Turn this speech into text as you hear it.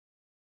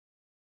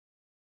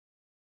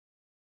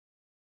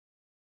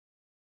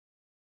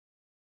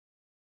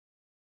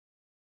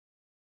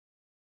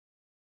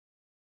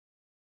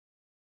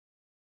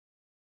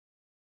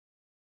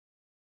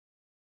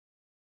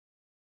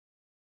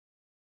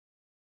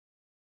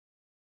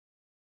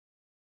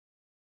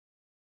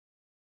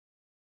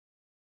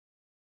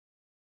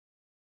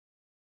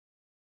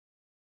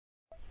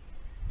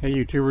Hey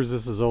YouTubers,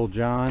 this is Old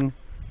John.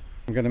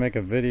 I'm going to make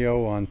a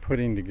video on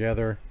putting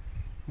together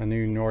a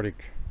new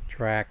Nordic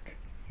Track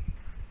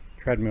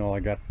treadmill I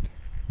got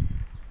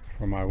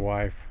for my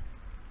wife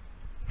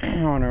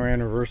on our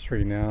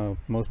anniversary. Now,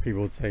 most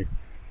people would say,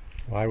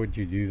 why would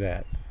you do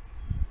that?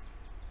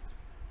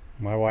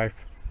 My wife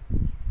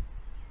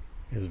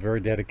is very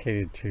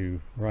dedicated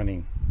to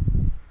running,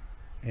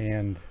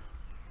 and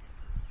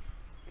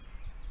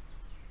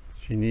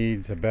she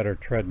needs a better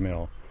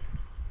treadmill.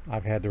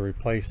 I've had to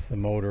replace the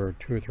motor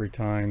 2 or 3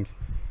 times,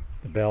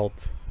 the belt,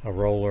 a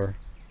roller,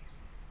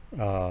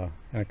 and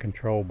a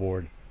control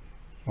board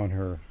on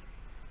her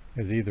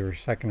is either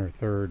second or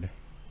third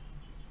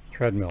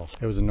treadmill.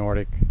 It was a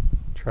Nordic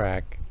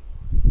Track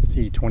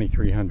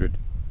C2300,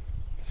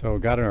 so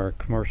got our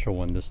commercial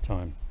one this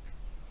time.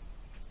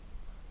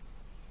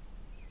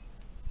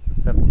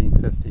 It's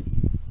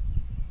 $17.50,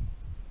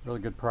 really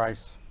good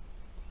price.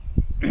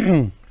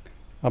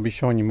 I'll be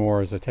showing you more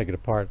as I take it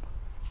apart.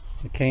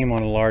 It came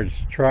on a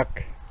large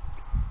truck,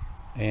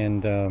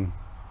 and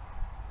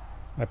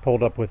I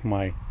pulled up with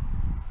my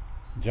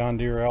John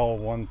Deere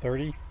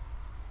L130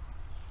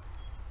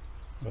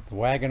 with the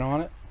wagon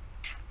on it,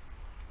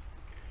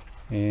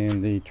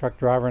 and the truck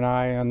driver and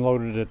I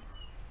unloaded it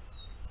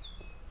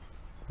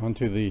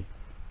onto the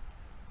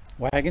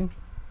wagon.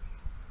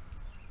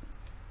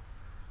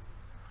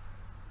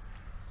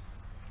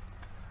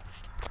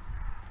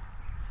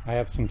 I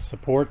have some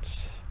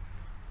supports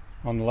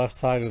on the left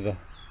side of the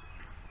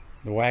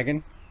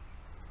wagon.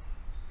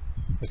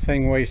 This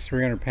thing weighs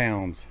 300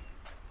 pounds.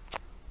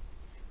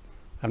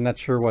 I'm not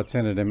sure what's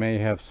in it. It may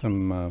have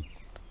some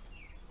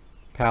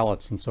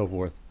pallets and so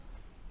forth,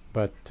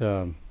 but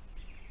I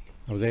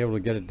was able to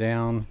get it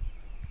down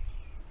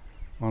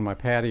on my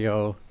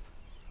patio.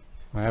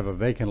 I have a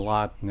vacant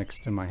lot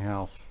next to my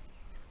house,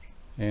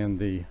 and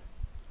the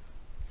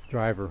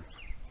driver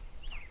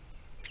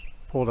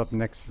pulled up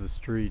next to the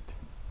street,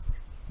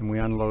 and we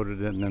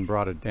unloaded it and then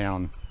brought it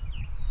down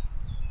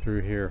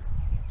through here.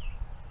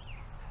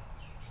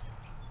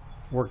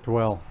 Worked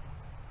well,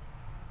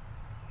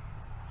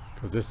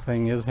 because this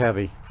thing is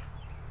heavy,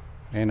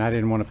 and I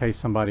didn't want to pay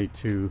somebody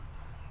to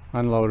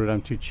unload it.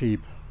 I'm too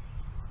cheap.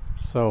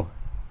 So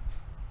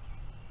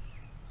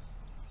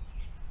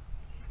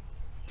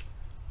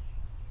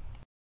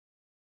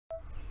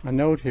a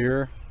note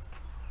here,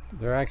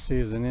 there actually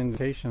is an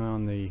indication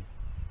on the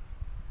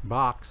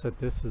box that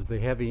this is the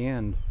heavy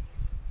end,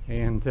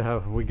 and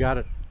we got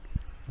it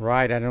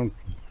right. I don't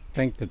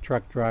think the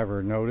truck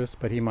driver noticed,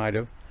 but he might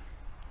have,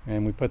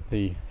 and we put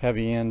the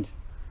heavy end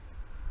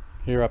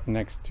here up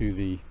next to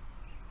the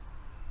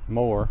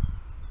mower,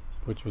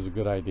 which was a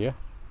good idea.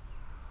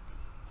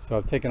 So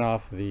I've taken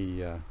off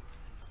the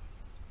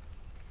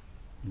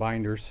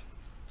binders,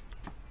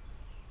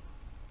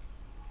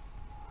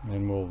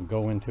 and we'll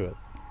go into it.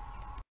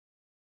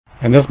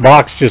 And this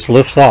box just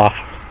lifts off.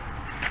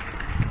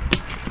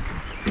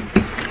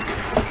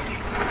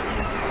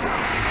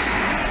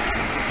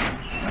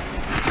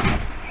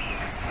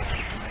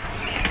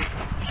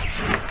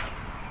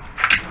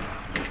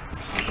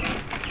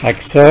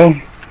 Like so.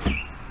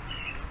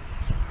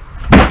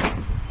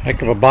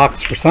 Heck of a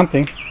box for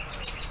something.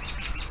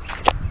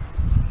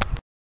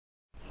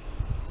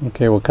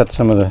 Okay, we'll cut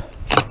some of the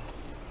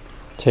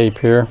tape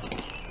here.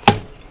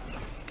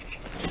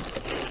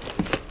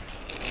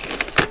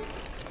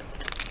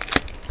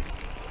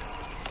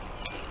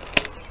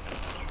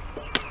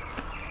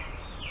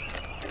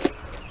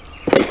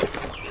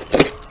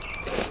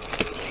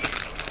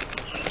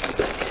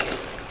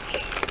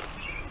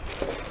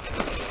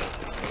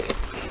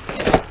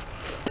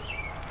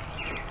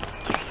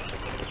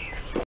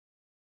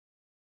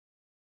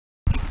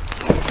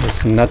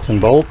 Some nuts and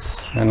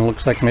bolts, and it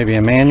looks like maybe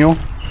a manual.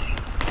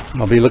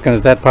 I'll be looking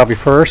at that probably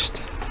first.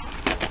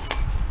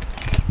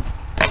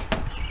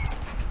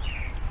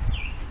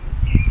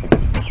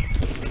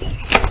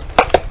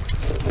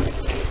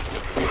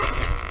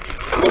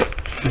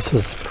 This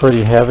is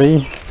pretty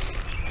heavy,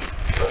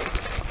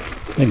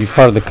 maybe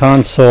part of the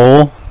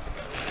console.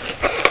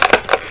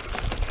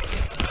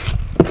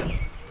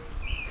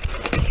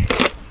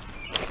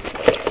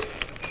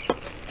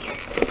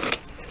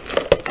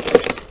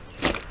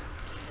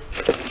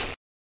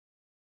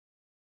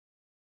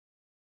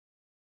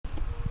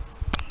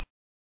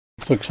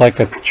 Looks like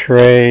a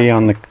tray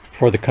on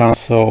for the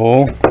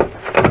console,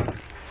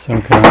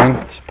 some kind.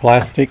 It's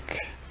plastic.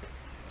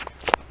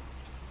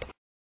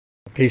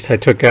 The piece I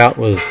took out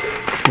was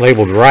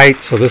labeled right,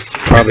 so this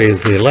probably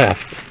is the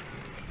left.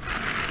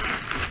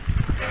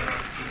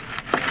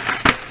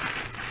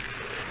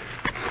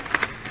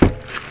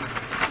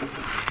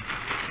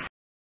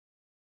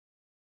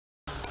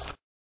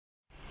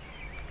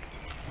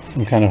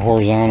 Some kind of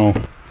horizontal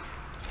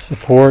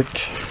support.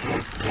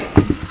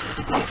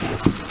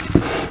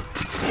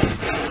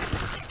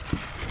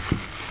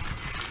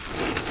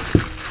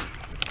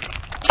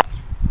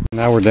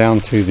 Now we're down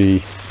to the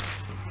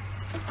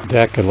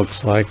deck, it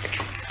looks like.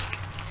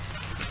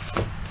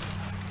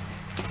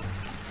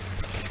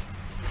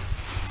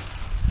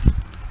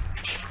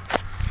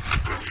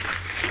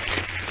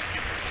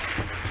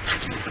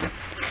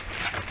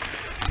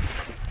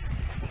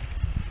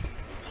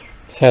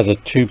 has a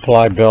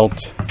 2-ply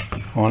belt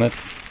on it,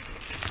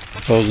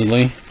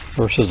 supposedly,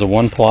 versus a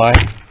 1-ply.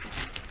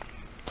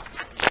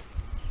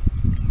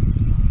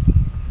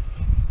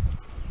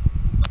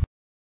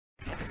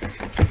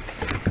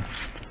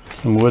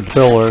 Some wood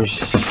fillers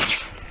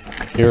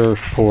here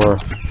for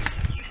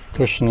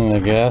cushioning, I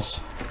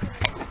guess,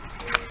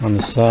 on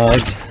the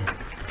sides.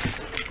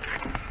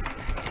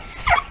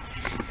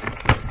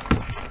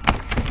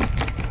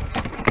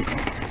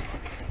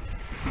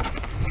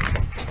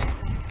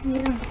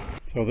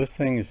 So this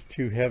thing is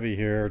too heavy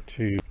here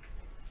to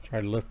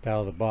try to lift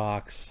out of the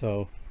box,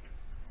 so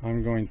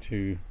I'm going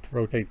to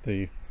rotate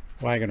the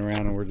wagon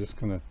around and we're just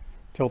going to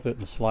tilt it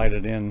and slide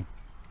it in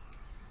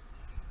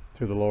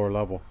to the lower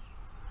level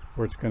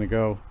where it's going to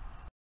go.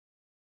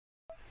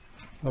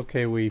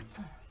 Okay, we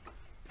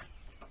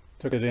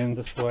took it in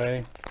this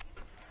way,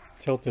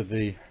 tilted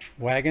the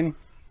wagon,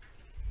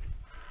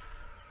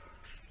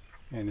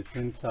 and it's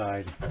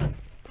inside.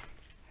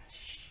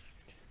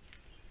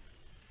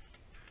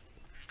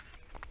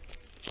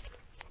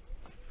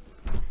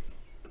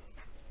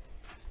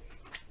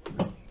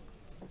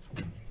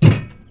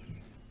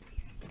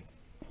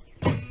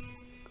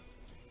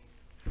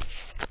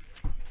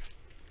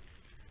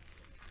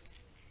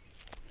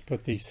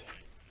 Put these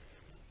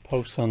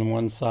posts on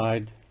one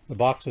side. The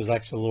box was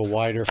actually a little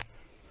wider,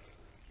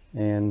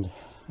 and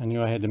I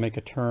knew I had to make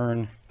a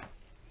turn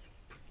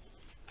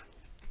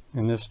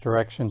in this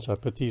direction, so I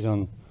put these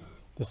on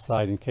this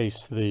side in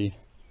case the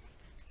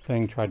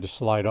thing tried to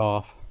slide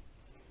off,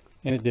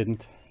 and it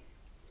didn't.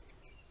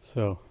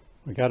 So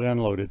we got it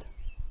unloaded.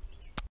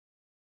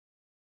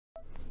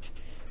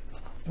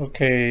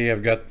 Okay,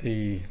 I've got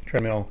the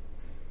treadmill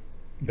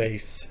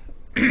base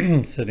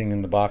sitting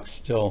in the box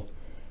still,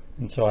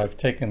 and so I've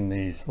taken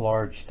these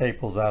large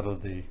staples out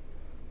of the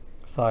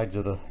sides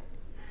of the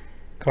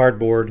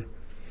cardboard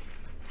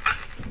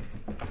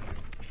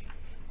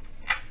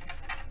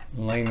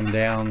and laying them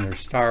down.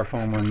 There's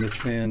styrofoam on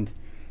this end.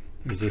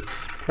 There's this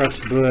press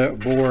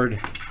board.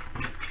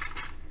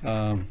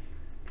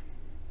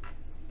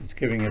 It's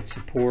giving it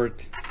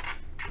support,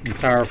 and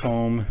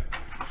styrofoam.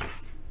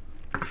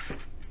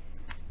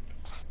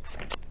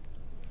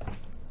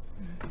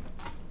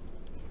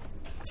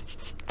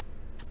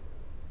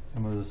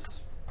 Some of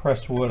this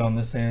pressed wood on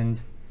this end,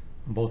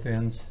 on both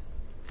ends.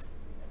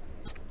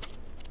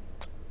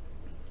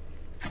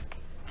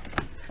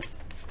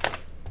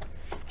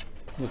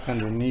 Look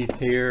underneath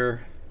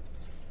here.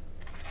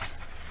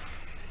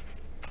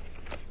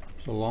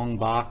 It's a long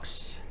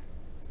box.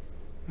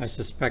 I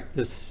suspect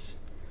this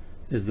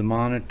is the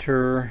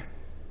monitor,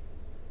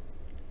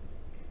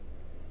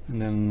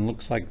 and then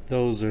looks like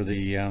those are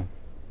the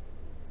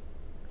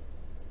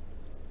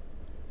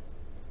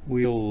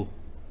wheel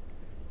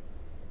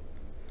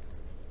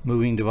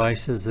moving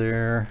devices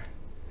there.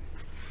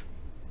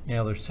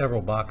 Yeah, there's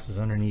several boxes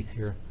underneath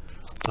here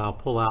that I'll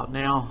pull out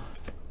now.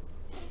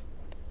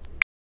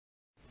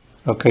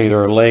 Okay,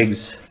 there are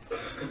legs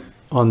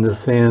on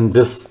this end.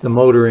 The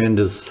motor end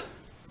is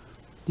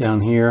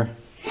down here,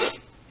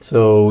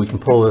 so we can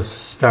pull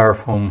this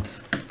styrofoam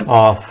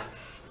off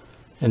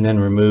and then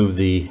remove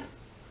the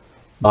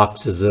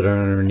boxes that are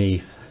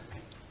underneath,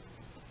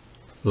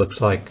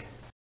 looks like.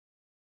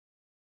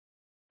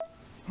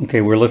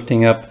 Okay, we're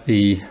lifting up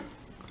the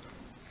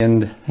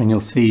end, and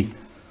you'll see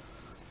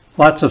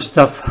lots of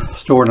stuff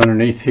stored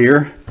underneath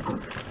here.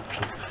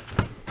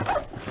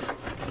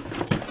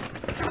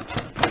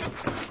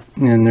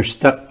 And they're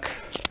stuck,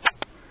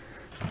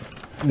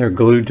 they're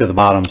glued to the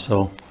bottom,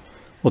 so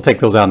we'll take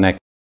those out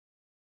next.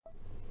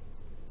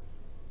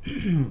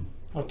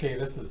 Okay,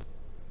 this is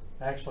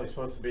actually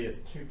supposed to be a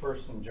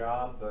 2-person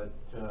job, but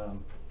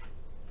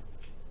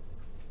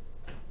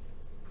if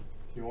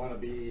you want to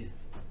be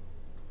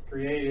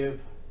creative,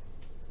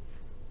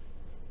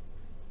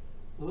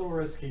 a little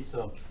risky,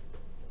 so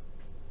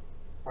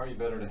probably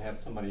better to have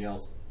somebody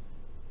else.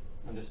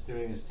 I'm just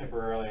doing this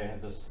temporarily. I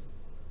have this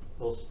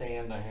little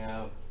stand I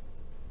have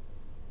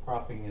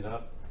propping it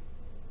up.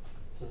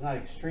 So it's not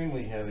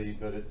extremely heavy,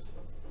 but it's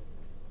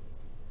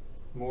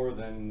more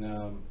than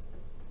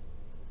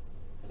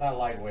it's not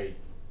lightweight.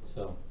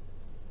 So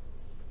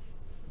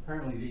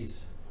apparently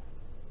these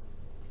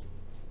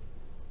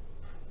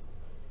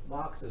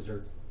boxes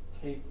are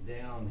taped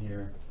down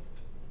here.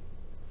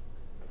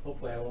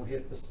 Hopefully I won't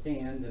hit the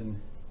stand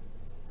and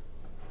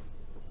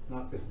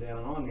knock this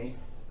down on me.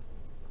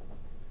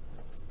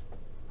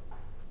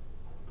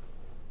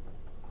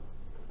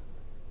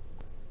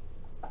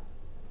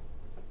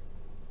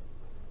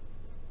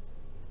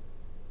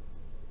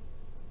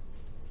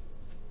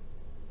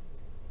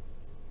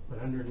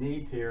 But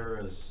underneath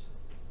here is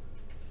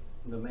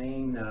the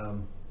main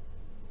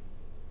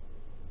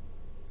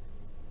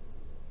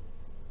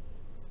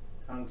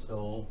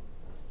console.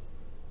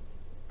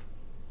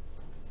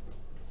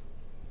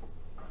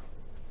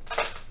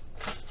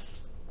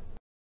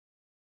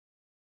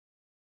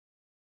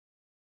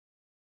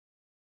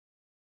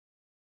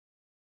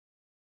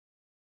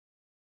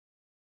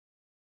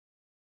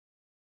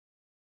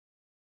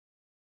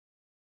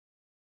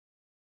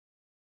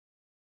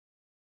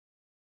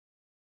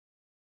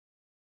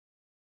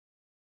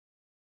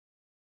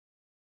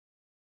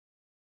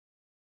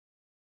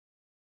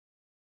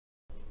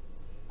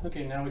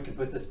 Okay, now we can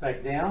put this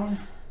back down.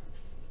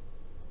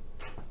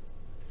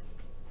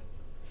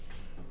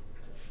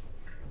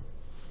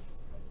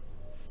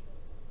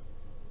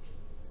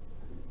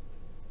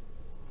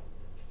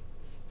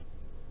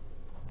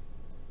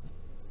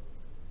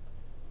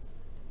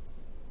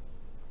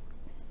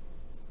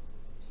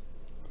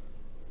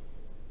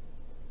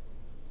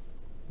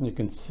 You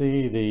can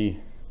see the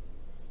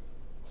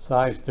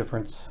size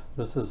difference.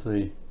 This is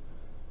the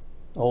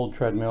old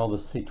treadmill, the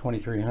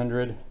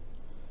C2300.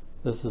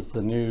 This is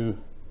the new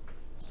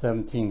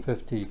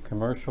 1750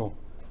 commercial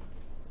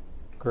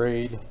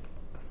grade.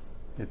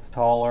 It's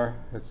taller,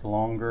 it's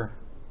longer,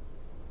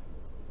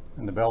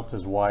 and the belt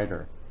is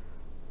wider.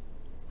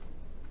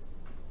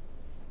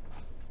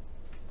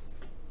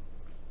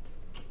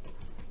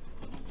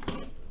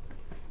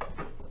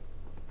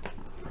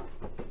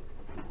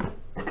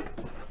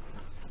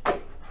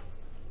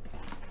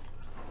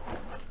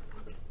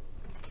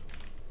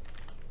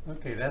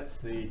 Okay, that's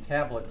the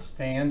tablet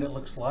stand, it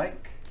looks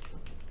like.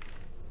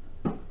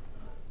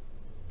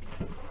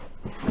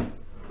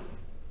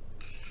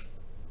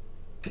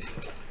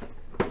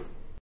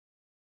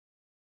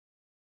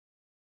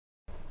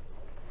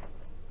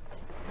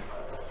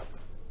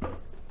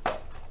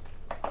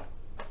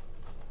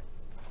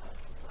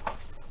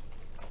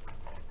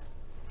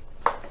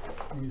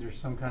 These are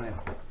some kind of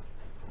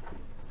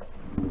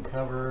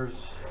covers.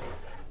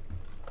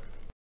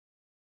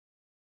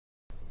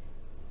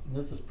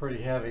 This is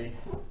pretty heavy.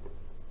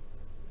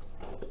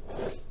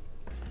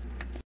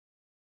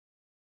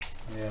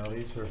 Yeah,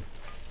 these are,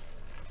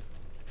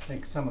 I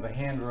think, some of the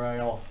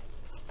handrail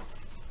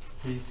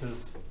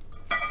pieces.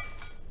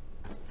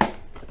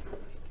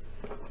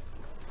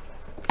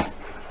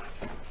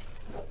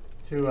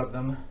 Two of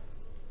them.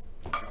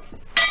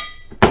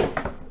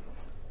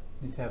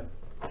 These have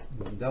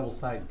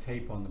double-sided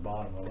tape on the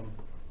bottom of them.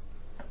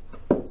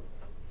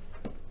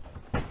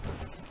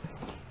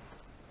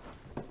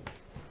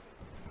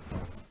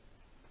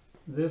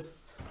 This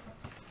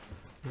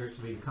appears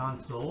to be the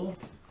console.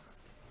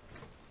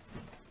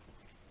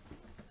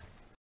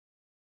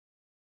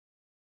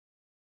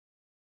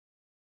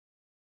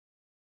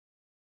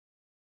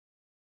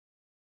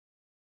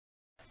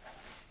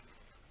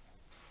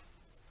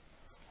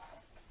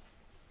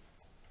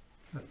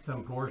 That's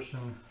some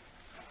portion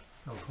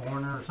of a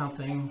corner or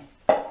something.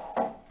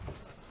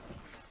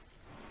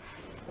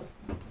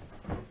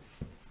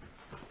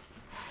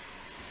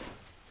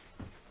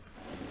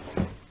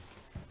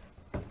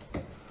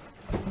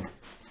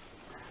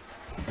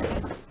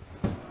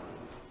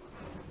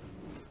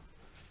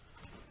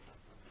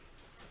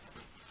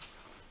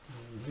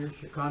 And here's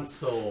your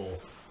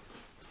console.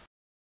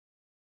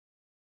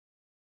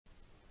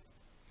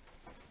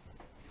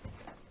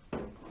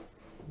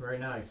 Very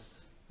nice.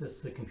 This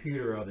is the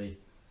computer of the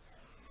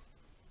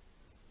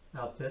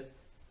outfit.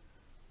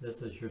 This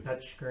is your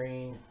touch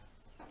screen.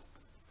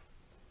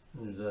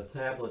 There's a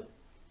tablet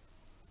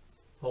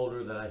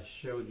holder that I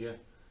showed you.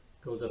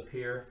 Goes up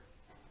here.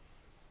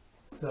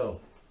 So,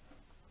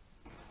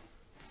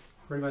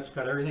 pretty much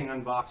got everything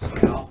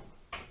unboxed now.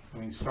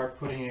 We can start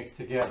putting it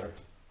together.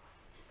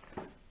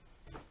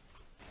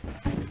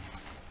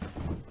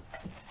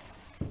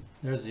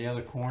 There's the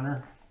other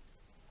corner.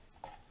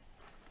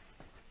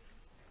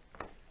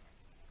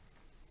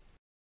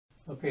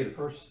 Okay, the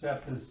first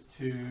step is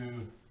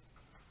to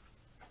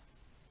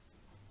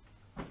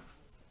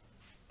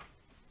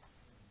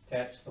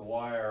attach the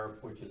wire,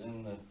 which is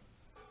in the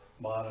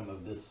bottom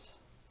of this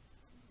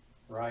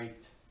right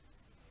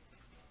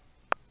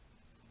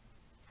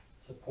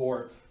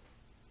support.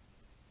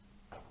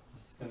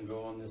 This is going to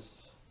go on this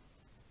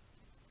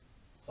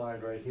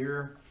side right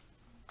here.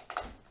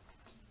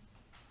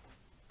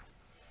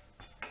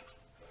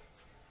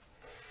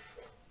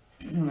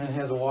 And it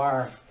has a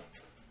wire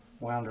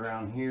wound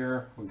around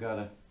here. We've got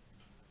to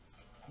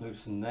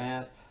loosen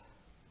that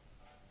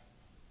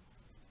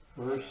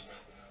first.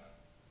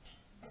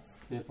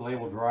 See, it's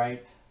labeled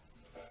right.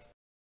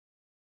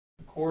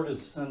 The cord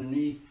is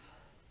underneath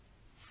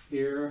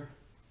here,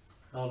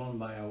 held on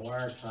by a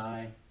wire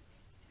tie.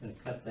 I'm going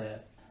to cut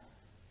that.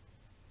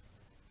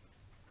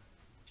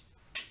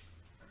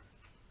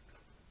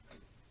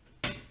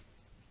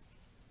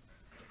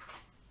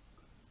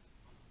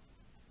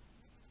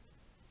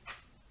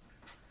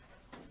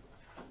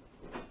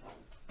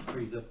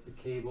 Frees up the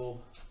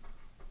cable.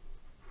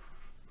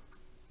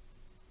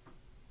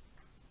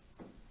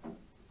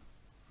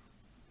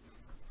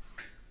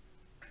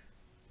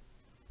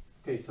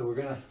 Okay, so we're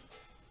going to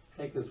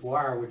take this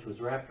wire, which was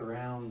wrapped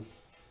around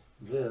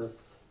this,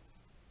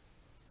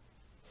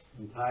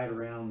 and tie it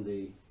around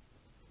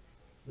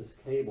this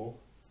cable.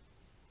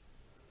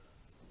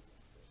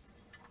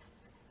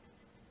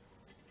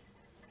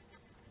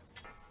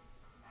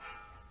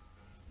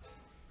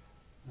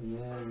 And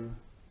then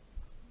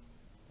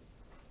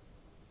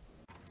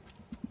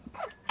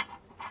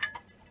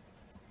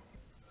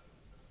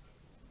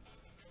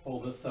pull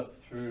this up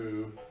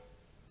through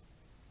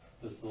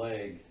this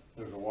leg.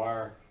 There's a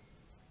wire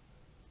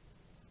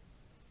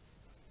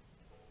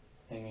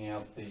hanging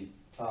out the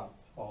top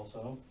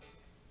also.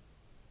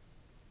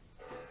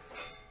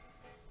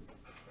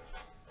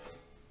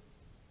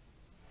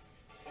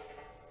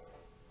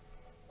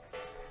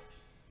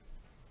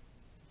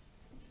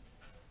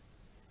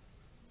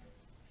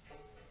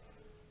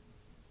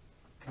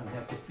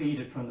 feed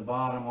it from the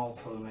bottom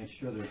also to make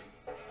sure there's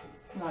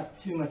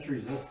not too much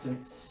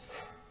resistance.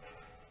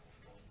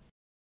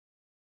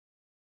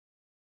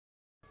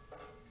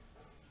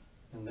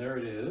 And there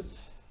it is.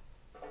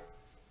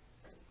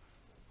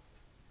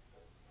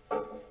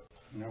 Now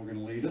we're going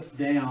to lay this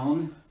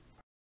down.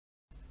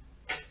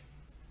 It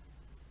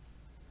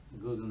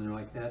goes in there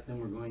like that.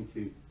 Then we're going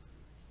to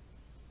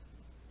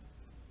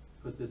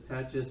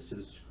attach this to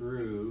the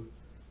screw,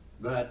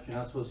 but you're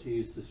not supposed to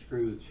use the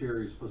screw that's here.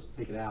 You're supposed to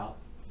take it out.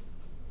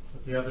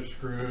 Put the other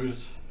screws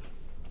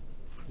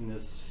in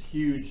this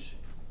huge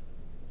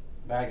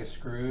bag of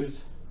screws.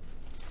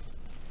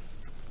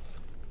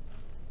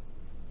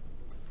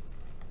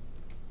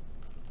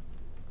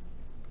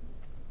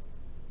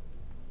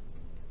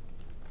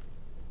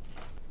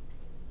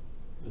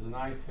 It's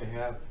nice to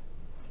have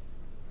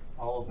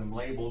all of them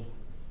labeled,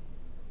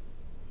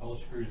 all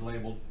the screws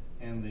labeled,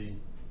 and the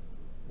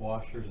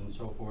washers and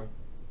so forth.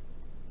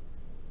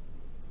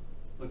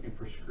 Looking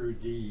for screw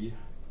D.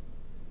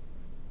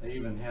 They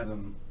even have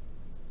them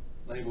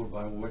labeled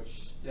by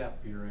which step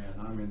you're in.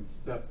 I'm in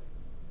step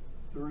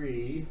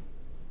 3.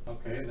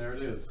 Okay, there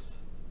it is.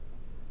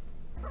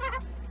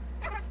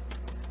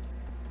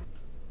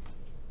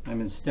 I'm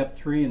in step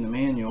 3 in the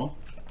manual.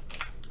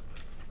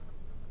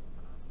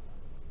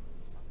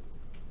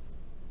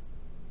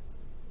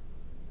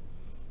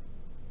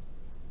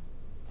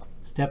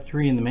 Step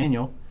 3 in the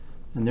manual,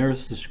 and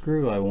there's the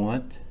screw I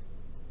want.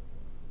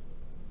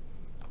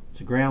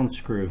 It's a ground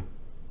screw.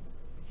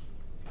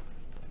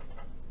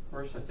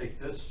 First I take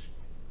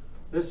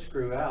this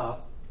screw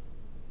out.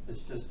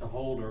 It's just a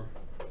holder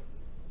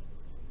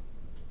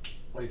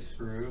place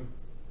screw.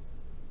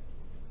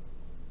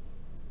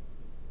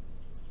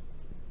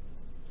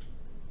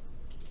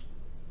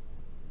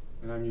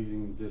 And I'm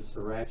using just a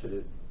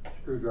ratcheted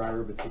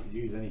screwdriver, but you could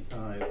use any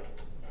kind.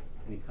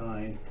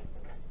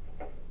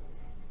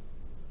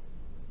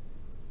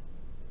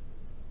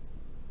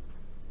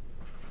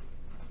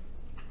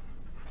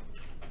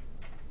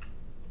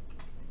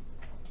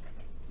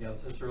 Yeah,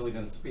 this is really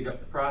going to speed up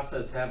the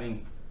process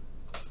having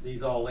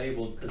these all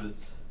labeled, because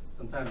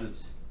sometimes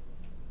it's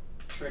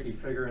tricky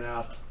figuring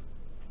out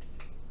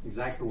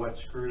exactly what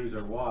screws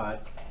are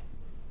what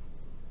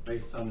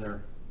based on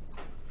their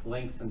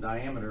lengths and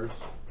diameters.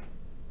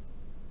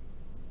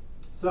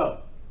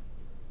 So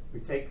we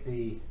take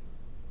the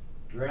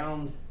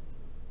ground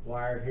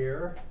wire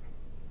here,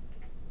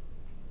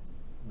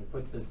 we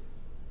put the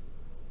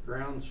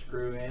ground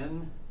screw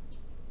in,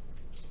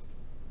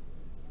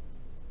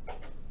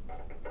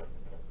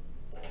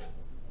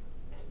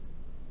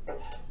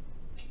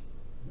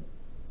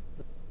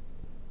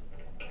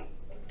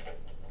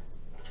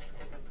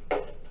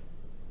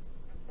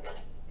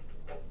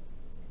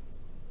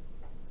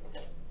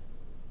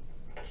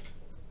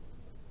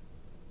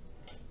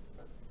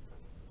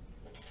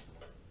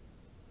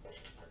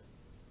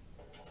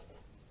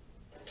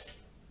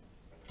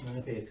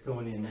 okay, it's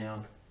going in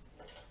now.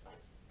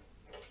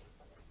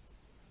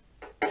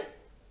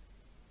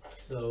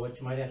 So what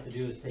you might have to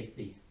do is take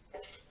the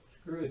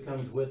screw that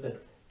comes with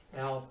it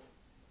out.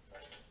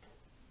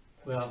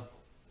 Well,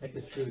 take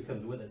the screw that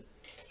comes with it,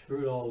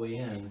 screw it all the way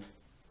in,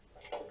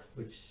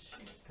 which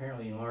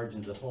apparently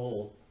enlarges the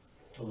hole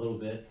a little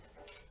bit.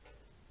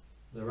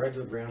 The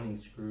regular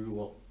grounding screw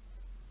will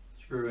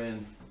screw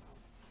in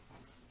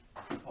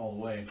all the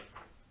way.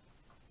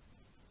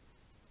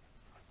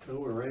 So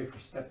we're ready for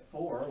step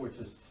 4, which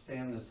is to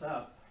stand this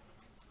up.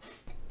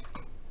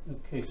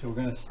 Okay, so we're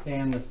going to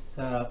stand this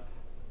up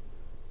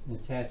and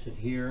attach it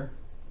here.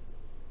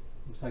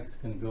 Looks like it's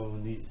going to go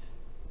in these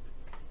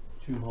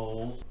 2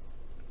 holes.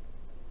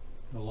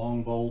 The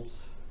long bolts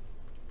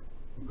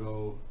will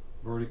go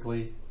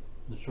vertically,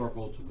 the short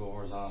bolts will go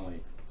horizontally.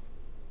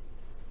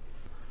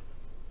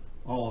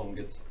 All of them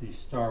gets these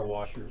star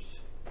washers.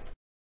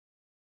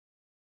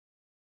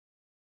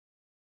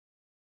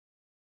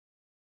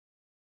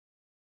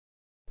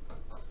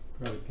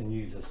 Probably can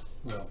use this,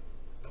 well,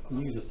 I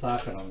can use a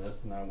socket on this,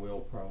 and I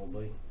will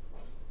probably.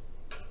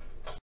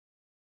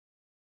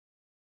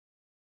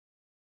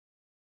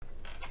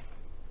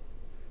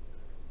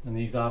 And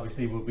these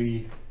obviously will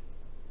be,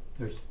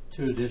 there's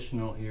 2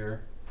 additional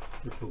here,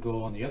 which will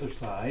go on the other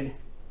side.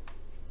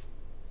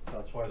 So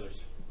that's why there's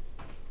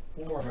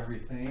 4 of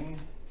everything.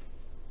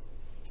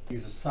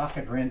 Use a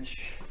socket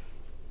wrench,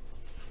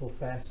 a little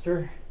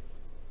faster.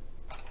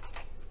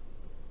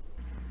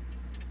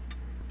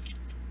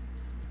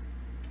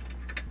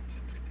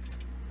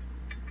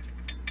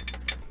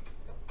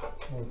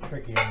 A little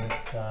tricky on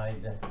this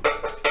side.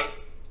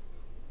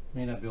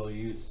 May not be able to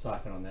use a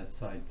socket on that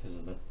side because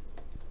of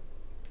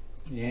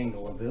the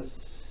angle of this.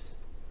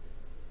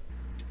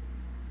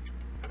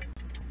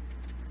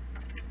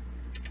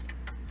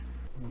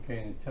 Okay,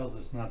 and it tells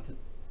us not to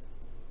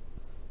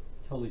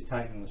totally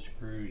tighten the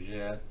screws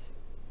yet.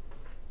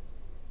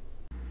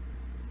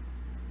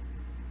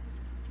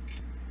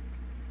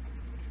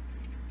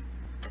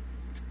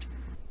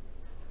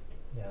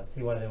 Yeah,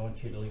 see why they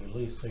want you to leave it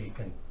loose, so you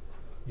can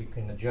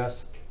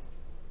adjust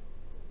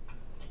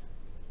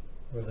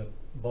where the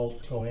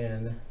bolts go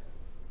in.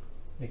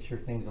 Make sure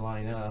things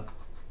line up.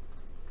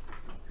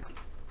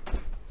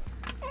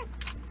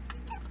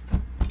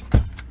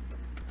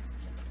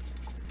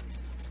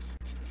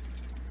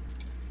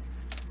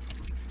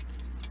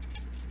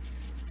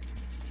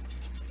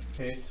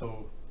 Okay,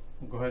 so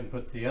we'll go ahead and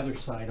put the other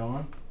side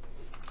on.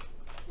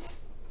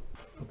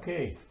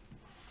 Okay,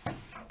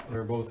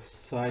 they're both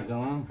sides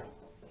on,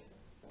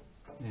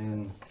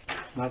 and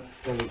it's not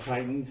fully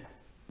tightened.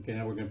 Okay,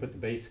 now we're going to put the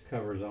base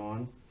covers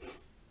on,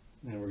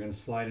 and we're going to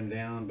slide them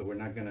down, but we're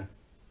not going to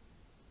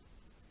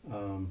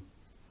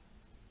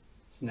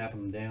snap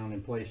them down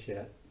in place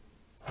yet.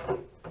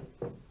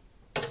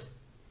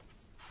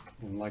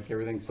 And like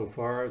everything so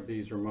far,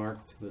 these are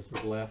marked. This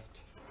is left.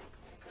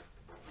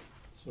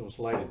 So we'll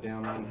slide it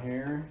down on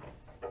here.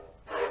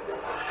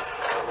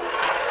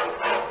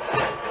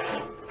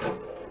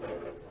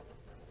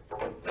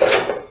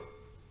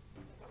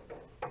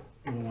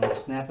 We don't want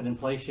to snap it in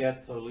place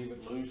yet, so leave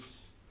it loose.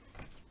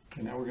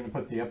 And now we're going to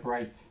put the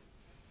upright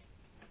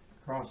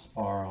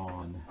crossbar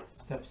on.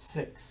 Step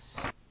 6.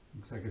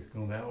 Looks like it's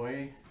going that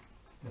way.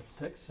 Step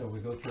 6, so we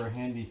go to our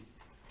handy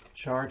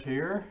chart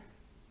here.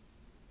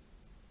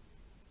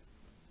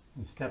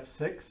 And step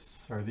 6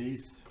 are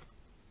these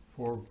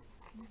 4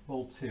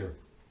 bolts here.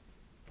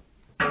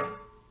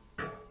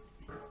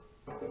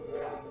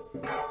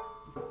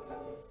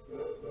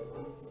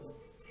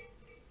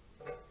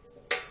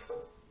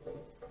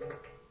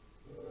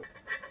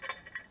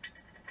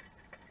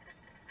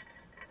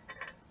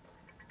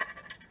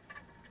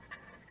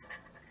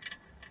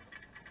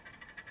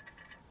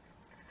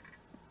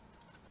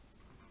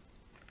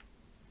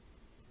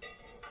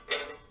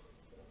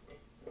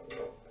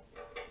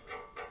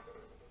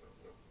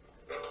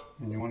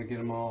 And you want to get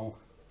them all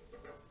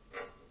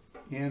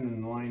in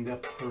and lined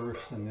up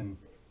first, and then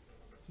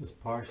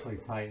just partially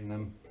tighten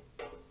them.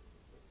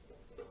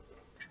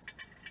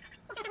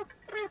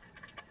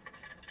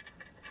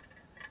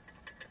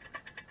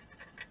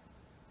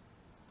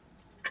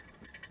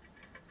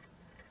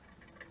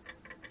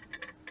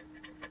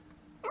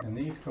 And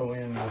these go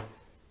in with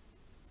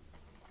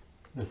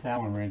this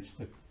Allen wrench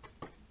that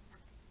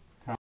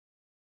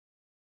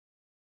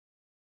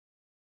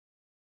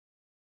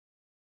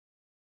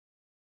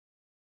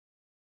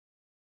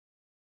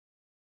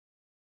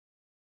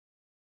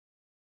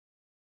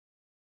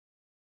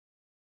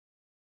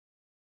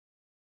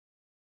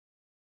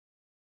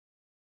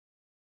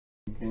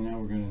Okay, now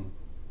we're going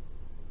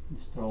to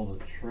install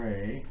the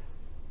tray.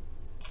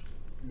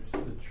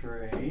 Here's the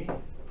tray.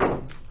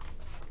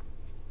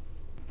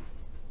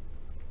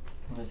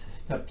 This is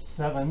step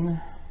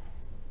 7.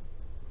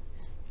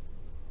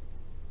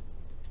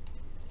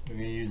 We're going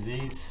to use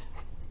these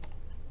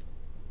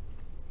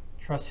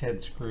truss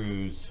head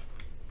screws.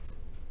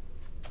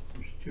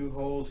 There's 2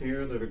 holes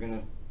here that are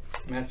going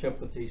to match up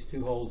with these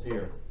 2 holes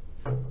here.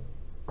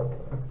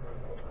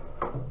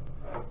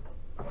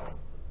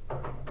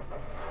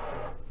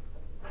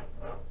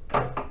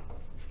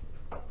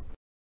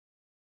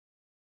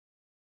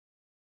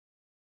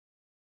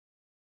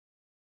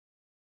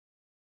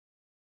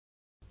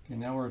 Okay,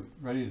 now we're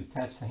ready to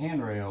attach the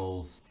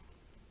handrails.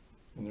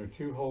 And there are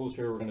 2 holes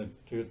here. We're going to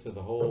do it to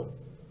the hole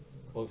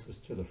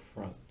closest to the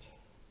front.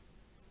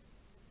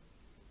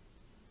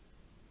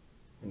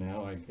 For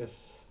now, I guess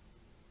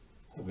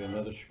there'll be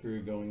another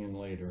screw going in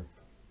later.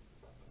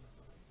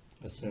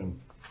 Assume.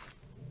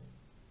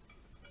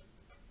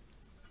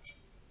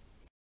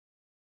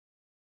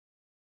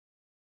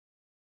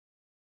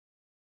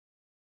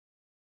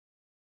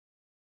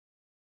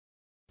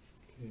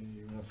 Okay,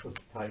 you're not supposed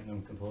to tighten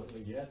them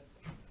completely yet.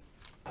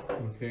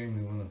 Okay,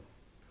 we want to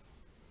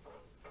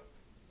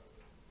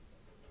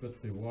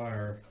put the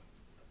wire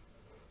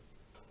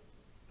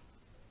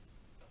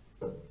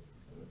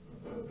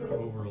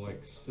over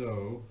like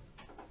so.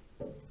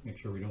 Make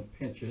sure we don't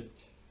pinch it.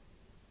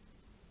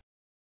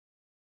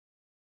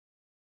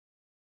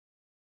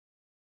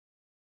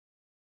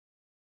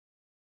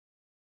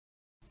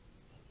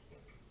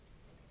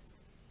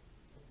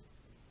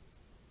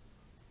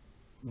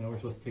 Now we're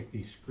supposed to take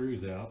these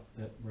screws out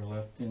that were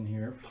left in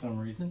here for some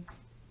reason.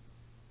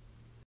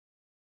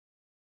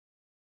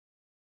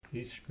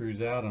 These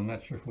screws out, I'm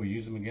not sure if we'll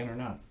use them again or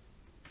not.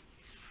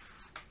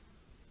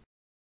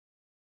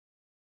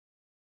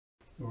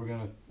 So we're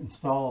going to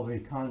install the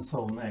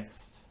console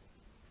next.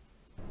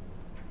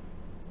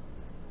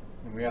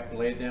 And we have to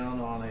lay it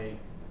down on a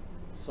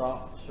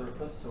soft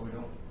surface so we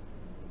don't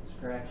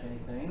scratch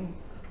anything.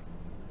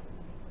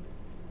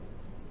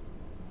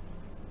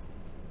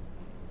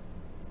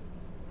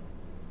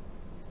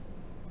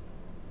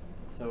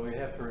 So we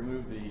have to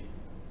remove the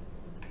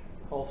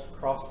pulse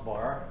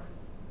crossbar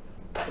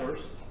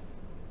first.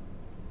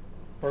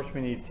 First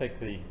we need to take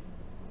the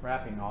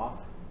wrapping off.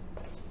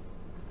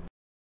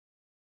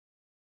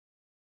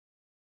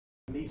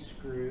 These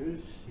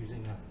screws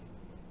using a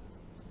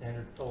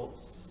standard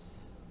Phillips.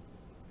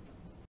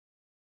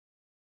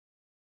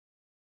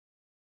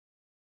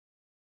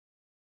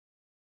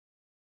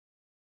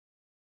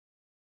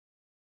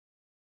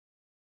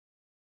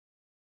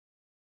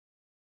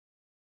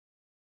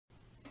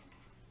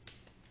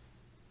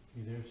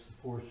 Okay, there's the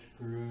 4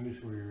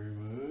 screws we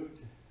removed.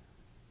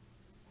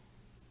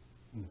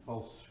 And the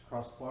false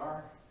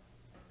crossbar.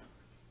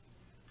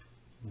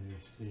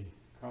 There's the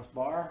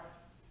crossbar.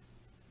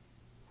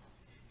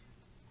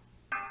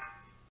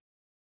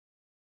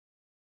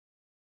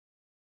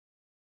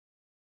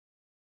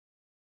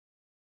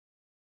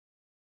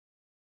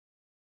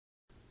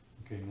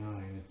 Okay,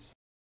 9. It's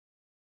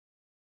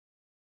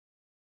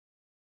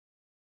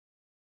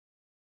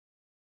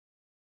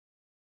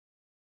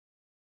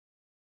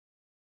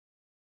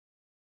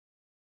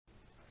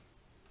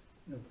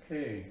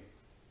okay.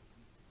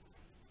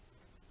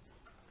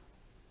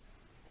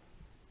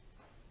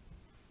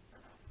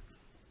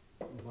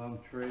 The bottom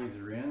trays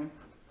are in,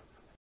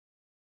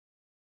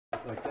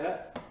 like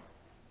that.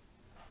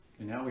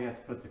 Okay, now we have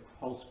to put the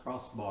false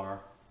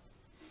crossbar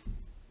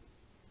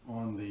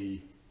on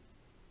the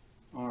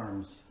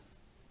arms.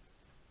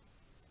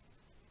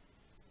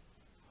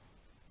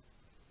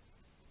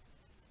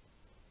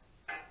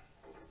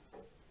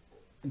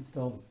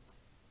 Installed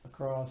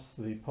across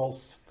the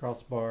pulse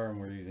crossbar, and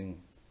we're using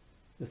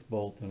this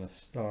bolt and a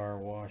star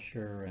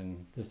washer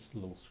and this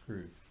little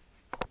screw.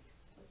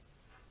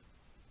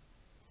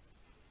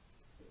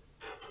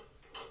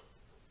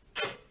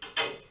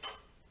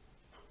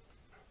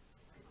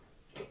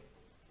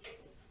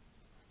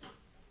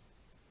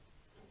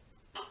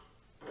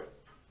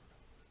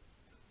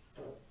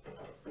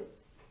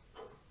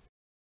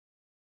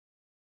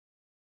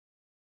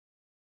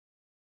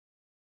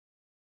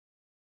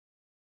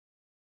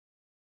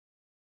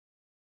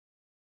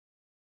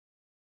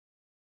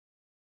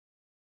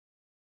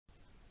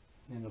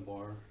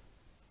 Handlebar,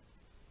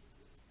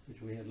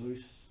 which we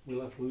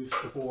left loose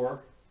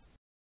before.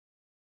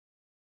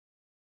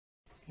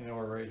 Okay, now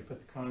we're ready to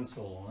put the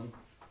console on,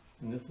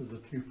 and this is a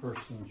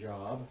 2-person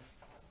job.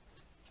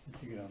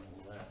 Let you get on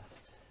the left.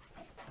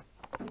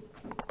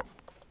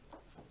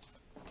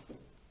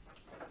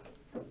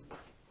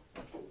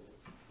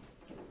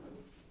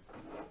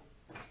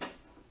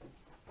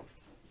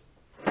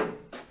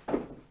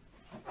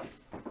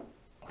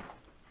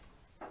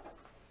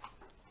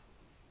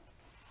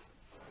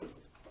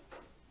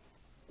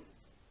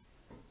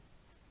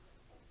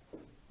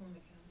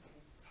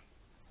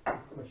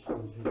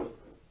 Question is, I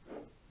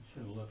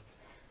should have left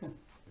the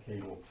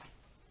cable.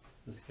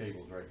 This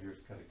cable's right here.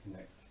 It's got to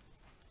connect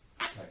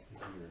back to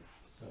here.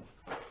 So.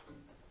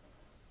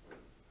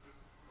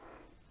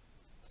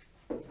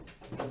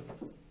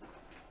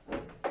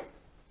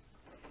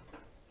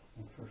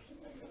 And first thing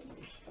I gotta do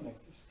is connect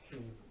this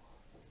cable.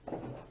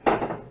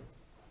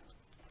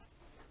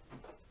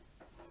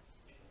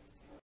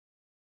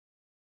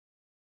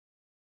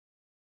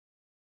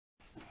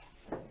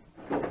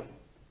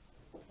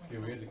 Okay,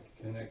 we had to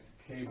connect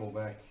the cable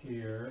back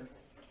here.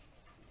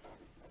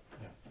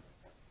 Yeah.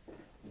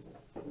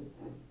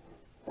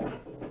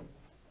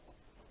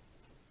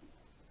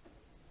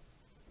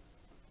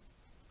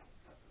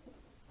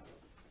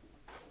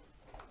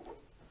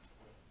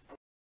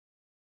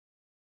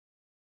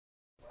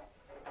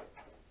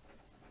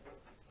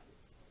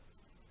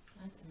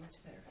 That's a much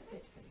better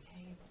fit for the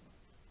cable.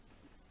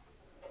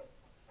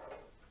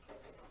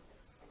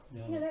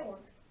 Yeah, Yeah, that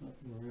works. not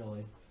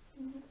really.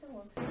 That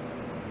works.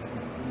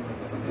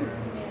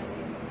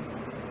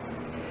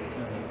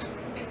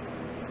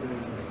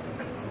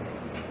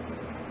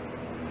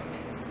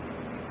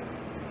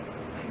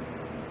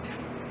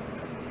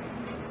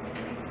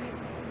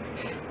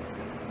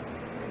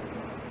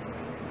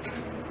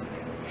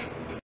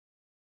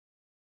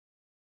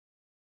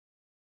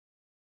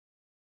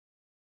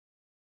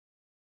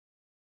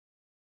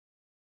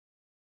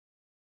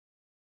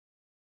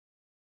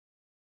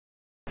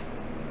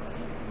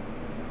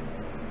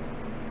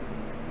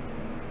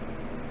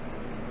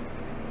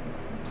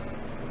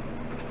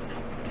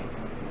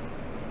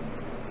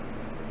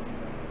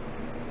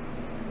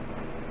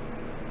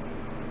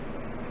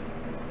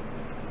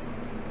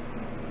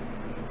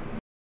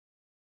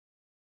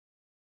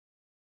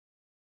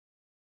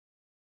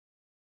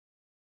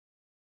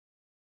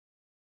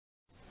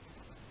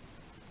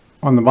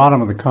 On the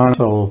bottom of the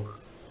console,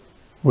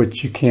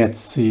 which you can't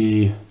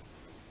see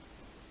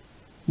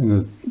in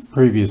the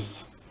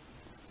previous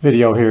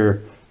video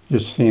here,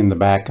 just seeing the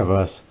back of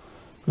us,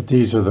 but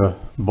these are the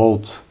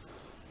bolts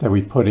that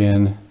we put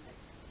in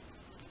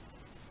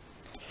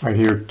right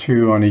here,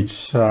 2 on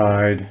each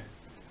side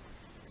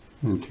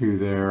and 2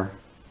 there.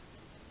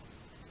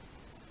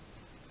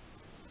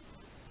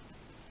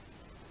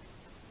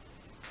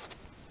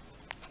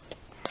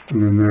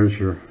 And then there's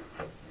your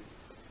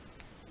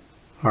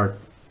heart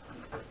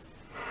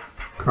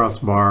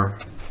crossbar,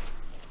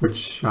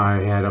 which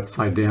I had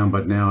upside down,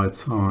 but now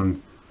it's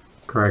on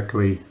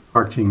correctly,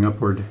 arching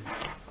upward.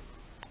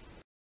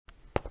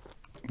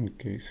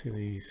 Okay, so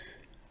these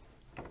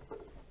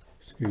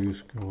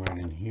screws go right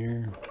in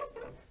here.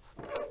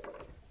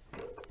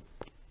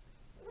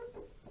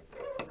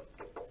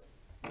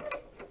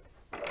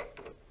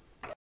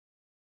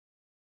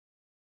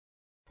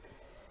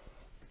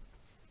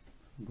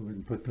 Go ahead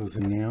and put those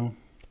in now.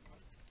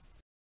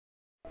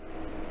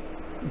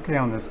 Okay,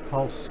 on this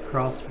pulse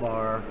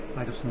crossbar,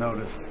 I just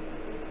noticed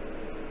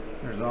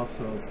there's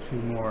also two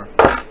more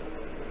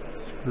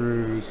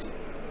screws.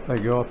 They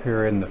go up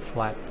here in the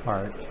flat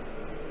part.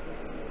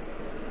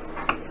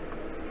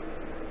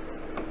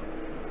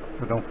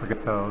 So don't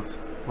forget those.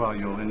 Well,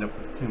 you'll end up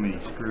with too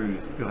many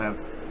screws. You'll have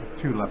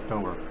two left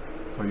over,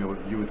 so you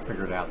would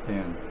figure it out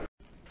then.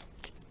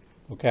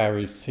 Okay, I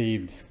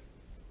received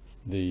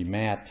the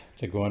mat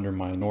to go under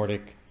my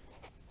Nordic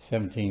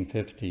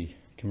 1750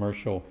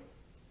 Commercial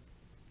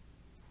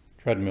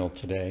Treadmill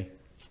today.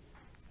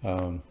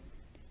 It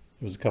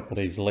was a couple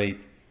days late.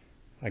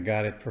 I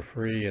got it for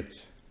free.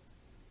 It's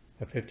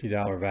a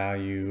 $50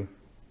 value,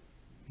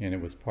 and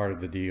it was part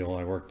of the deal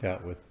I worked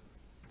out with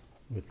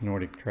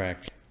Nordic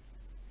Track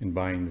in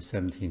buying the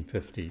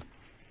 1750.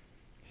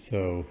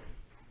 So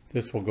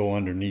this will go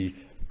underneath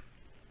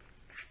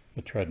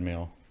the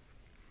treadmill,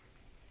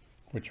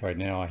 which right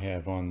now I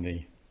have on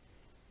the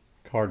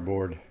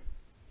cardboard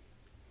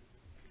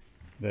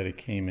that it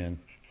came in.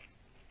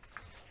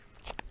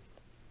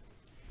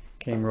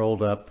 Came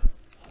rolled up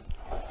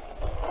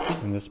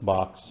in this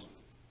box.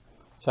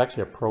 It's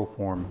actually a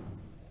Proform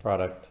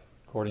product.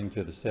 According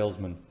to the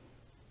salesman,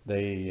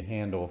 they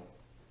handle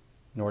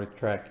Nordic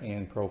Track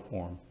and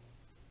Proform.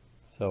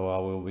 So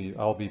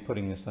I'll be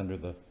putting this under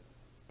the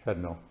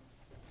treadmill.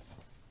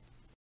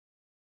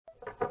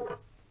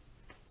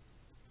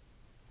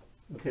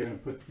 Okay, I'm going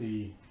to put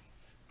the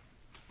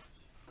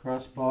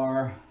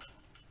crossbar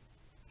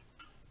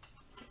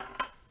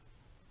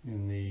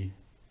in the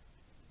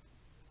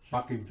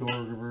shock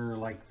absorber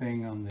like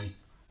thing on the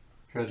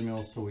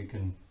treadmill so we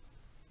can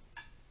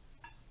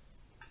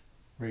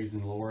raise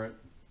and lower it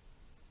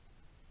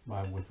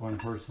with one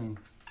person.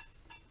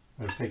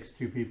 But it takes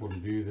two people to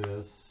do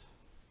this.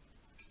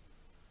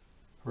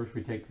 First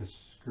we take the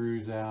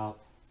screws out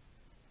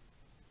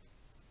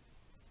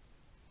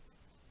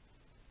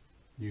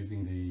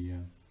using the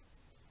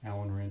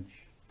Allen wrench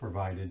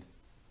provided.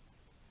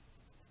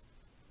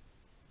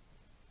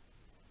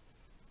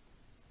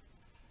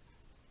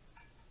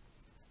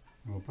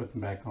 And we'll put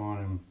them back on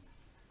and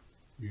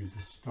use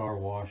the star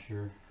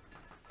washer.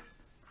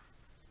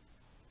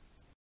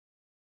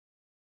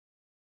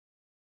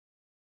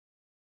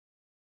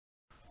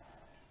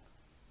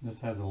 This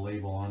has a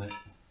label on it,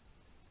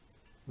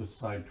 this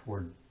side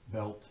toward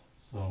belt,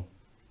 so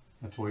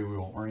that's the way we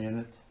will orient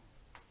it.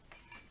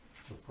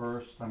 So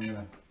first I'm going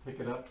to pick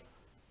it up,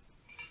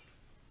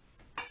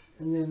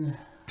 and then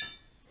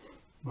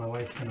my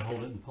wife's going to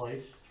hold it in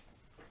place.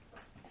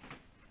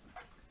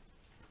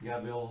 You got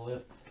to be able to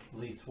lift at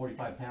least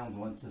 45 pounds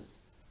once this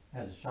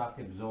has a shock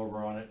absorber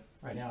on it.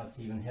 Right now it's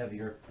even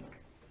heavier.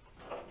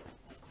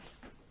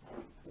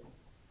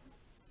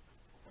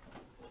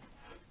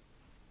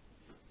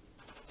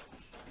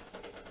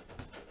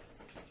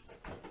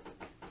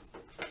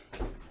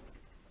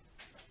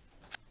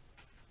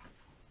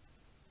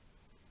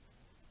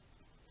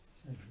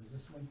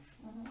 This one?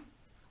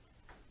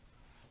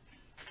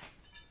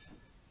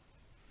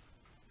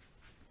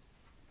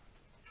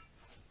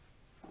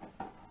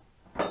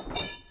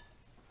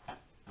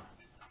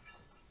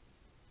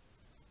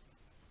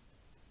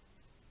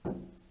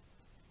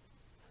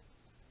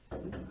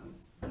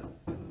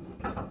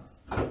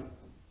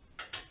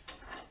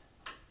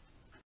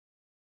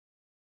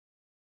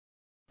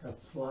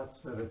 Got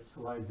slots that it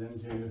slides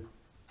into.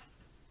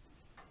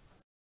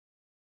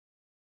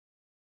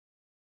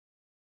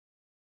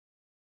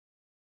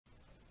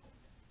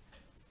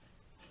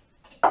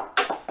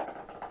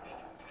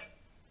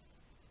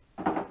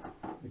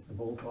 Take the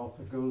bolt off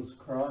that goes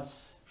across,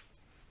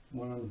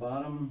 one on the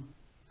bottom.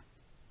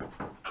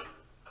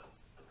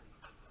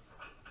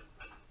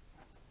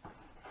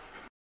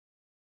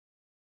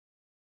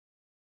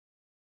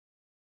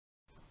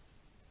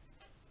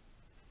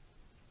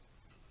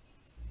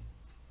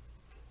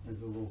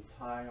 There's a little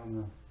tie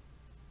on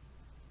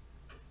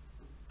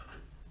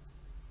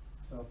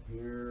the top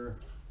here.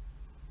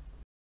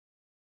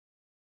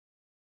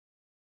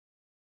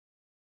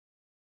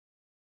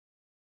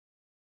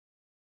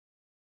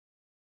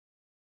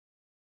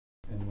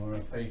 And we're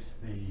going to face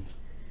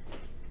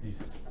these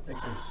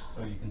stickers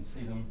so you can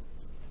see them.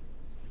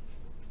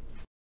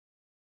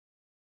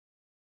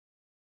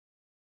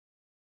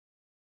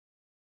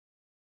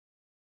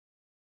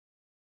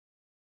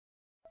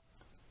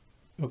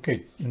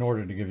 Okay, in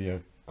order to give you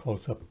a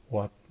close-up of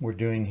what we're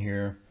doing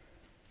here,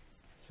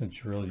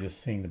 since you're really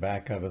just seeing the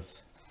back of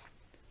us,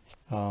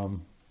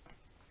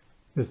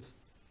 this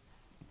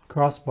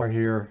crossbar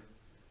here,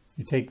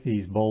 you take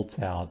these bolts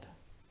out,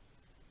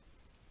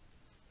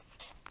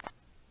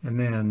 and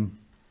then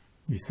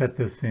you set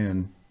this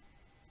in.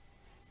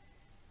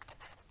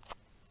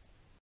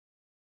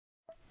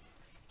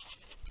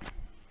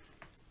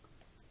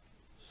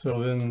 So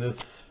then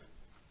this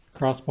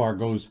crossbar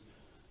goes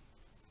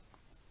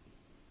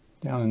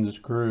down in this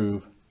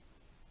groove,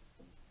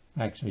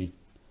 actually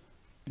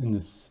in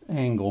this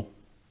angle,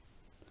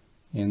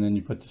 and then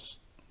you put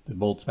the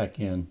bolts back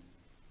in.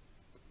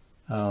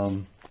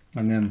 And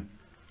then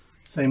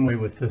same way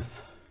with this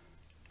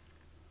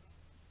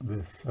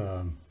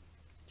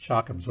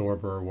shock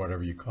absorber or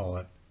whatever you call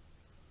it.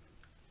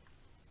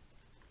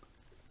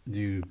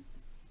 You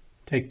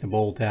take the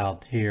bolt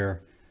out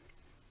here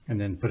and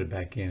then put it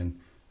back in.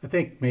 I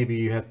think maybe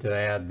you have to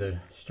add the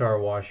star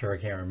washer, I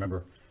can't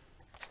remember.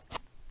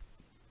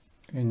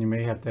 And you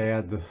may have to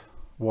add the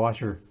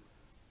washer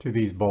to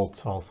these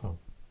bolts also.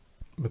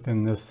 But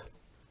then this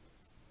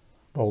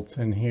bolts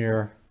in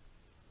here,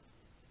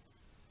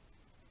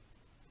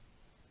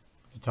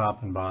 the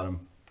top and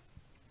bottom.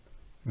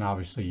 And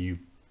obviously you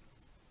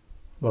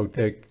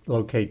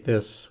locate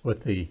this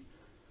with the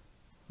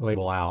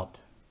label out.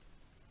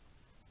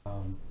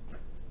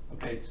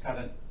 Okay, it's got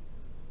a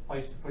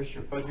place to push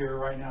your foot here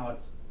right now.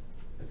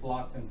 It's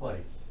locked in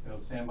place.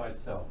 It'll stand by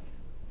itself.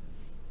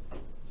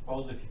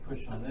 Suppose if you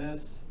push on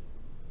this,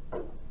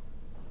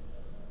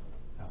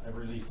 now it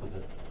releases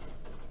it.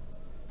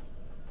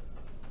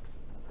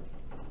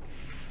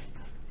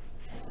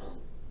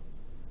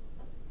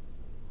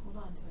 Hold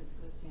on to it, it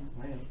goes down.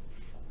 Man.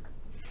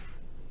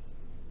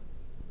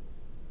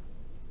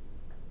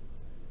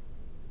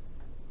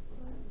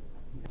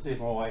 See if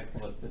my wife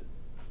can lift it.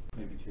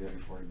 Maybe too heavy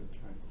for you, but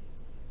try.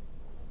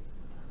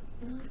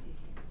 No, it's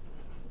easier.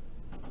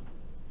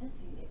 That's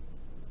easy.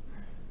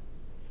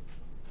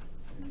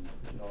 And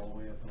push it all the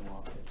way up and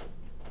lock it.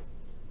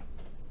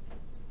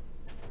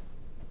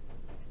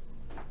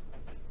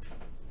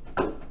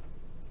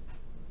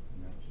 And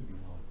that should be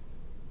locked.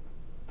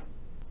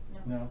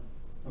 No. No?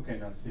 Okay,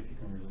 now see if you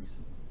can release it.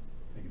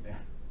 Take it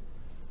down.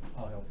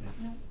 I'll help you.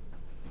 No.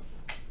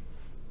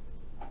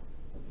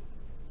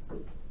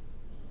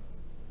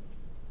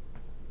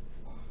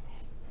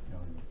 No,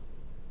 no.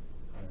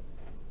 All right.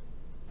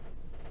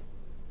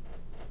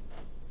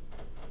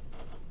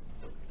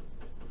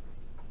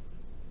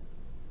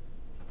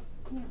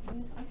 Yeah,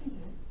 I can do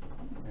it.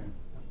 Yeah,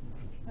 that's the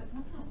intention. But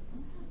not.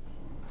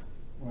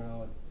 Well,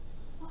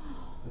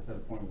 it's at a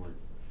point where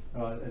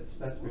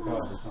that's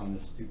because it's on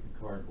this stupid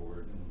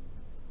cardboard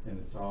and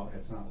it's not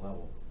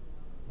level.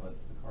 So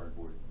that's the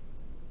cardboard.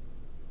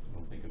 I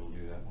don't think it'll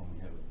do that when we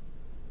have it.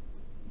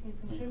 Okay,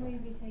 so should we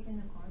be taking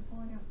the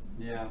cardboard out?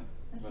 Yeah.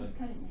 Let's but just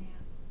cut it in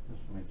half.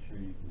 just to make sure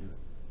you can do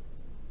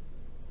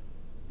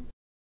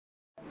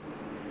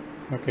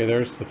it. Okay,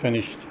 there's the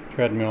finished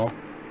treadmill,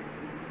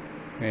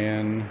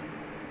 and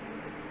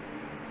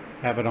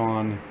have it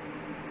on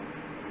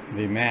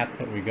the mat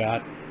that we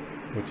got,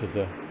 which is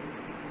a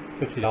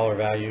 $50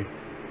 value.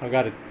 I've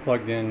got it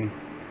plugged in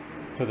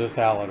to this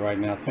outlet right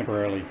now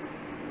temporarily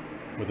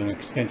with an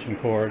extension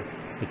cord.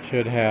 It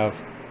should have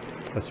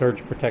a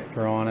surge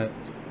protector on it.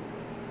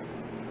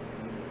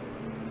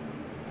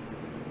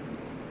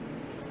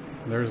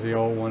 There's the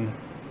old one.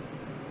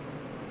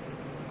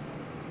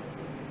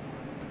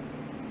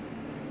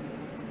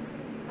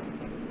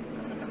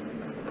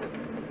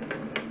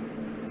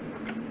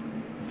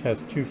 This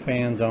has two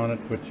fans on it,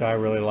 which I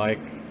really like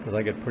because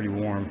I get pretty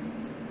warm.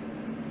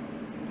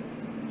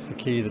 It's the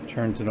key that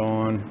turns it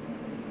on.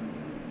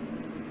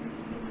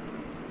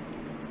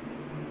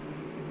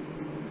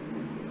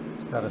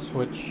 It's got a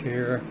switch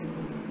here.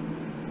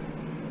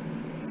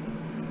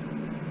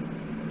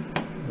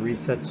 A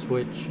reset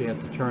switch you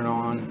have to turn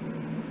on.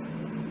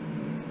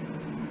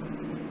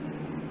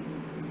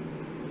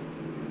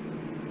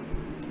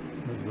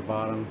 There's the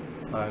bottom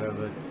side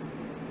of it.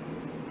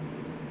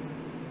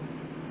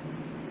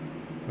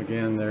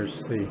 Again,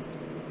 there's the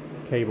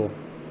cable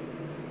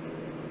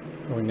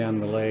going down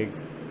the leg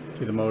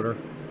to the motor.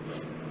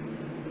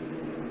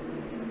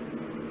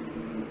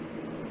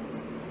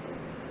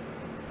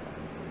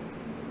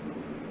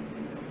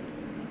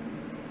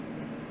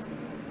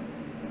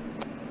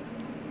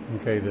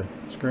 Okay, the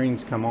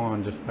screens come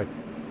on just by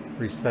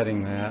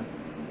resetting that.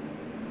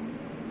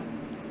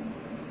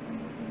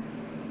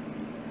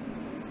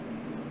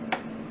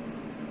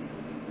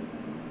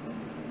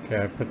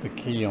 Okay, I put the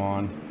key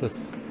on.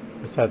 This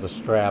has a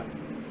strap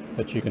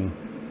that you can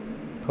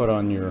put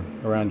on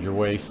around your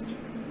waist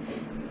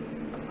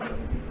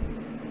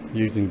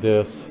using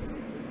this,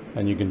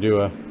 and you can do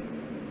a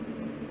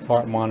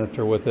heart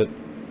monitor with it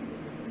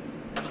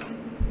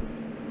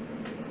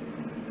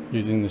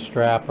using the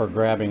strap or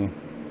grabbing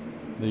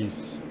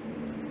these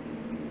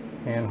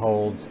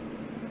handholds.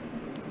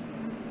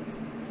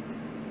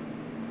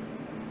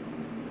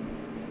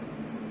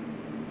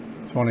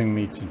 It's wanting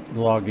me to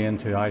log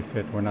into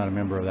iFit. We're not a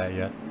member of that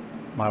yet.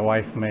 My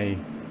wife may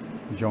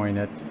join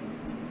it.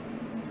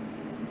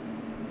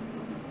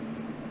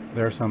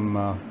 There's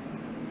some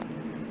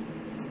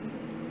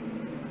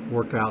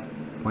workout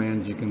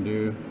plans you can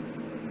do.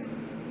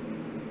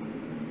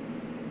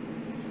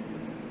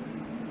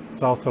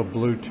 It's also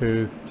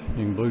Bluetoothed.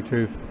 You can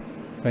Bluetooth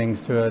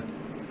things to it.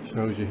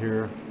 Shows you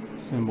here,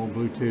 symbol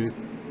Bluetooth.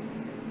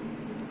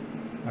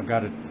 I've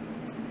got it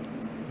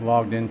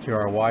logged into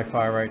our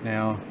Wi-Fi right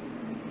now.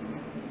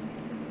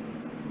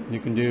 You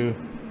can do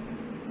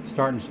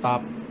start and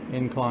stop,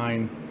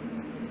 incline,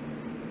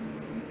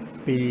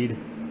 speed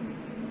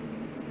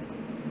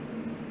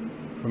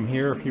from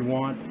here if you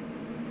want,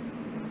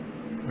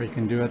 or you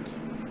can do it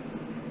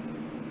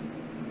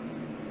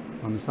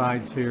on the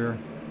sides here.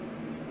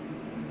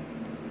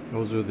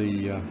 Those are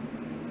the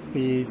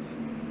speeds.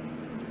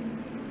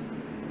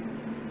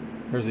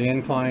 There's the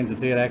inclines. You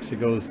see it actually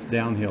goes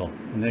downhill,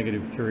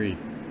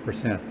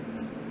 -3%.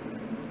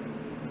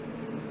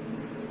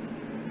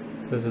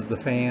 This is the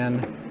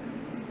fan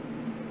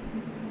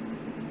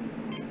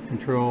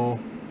control.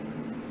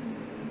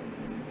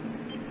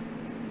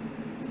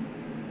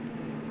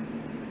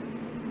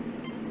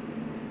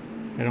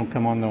 They don't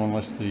come on though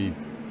unless the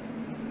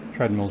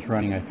treadmill's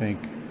running, I think.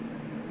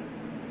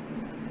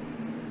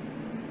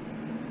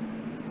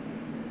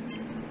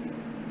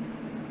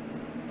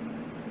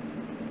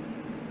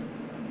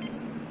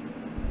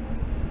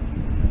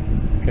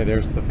 Okay,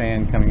 there's the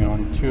fan coming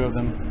on, 2 of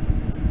them.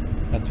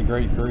 That's a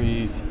great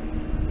breeze.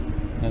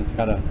 And it's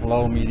got a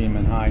low, medium,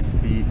 and high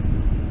speed.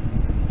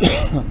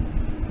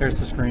 There's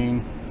the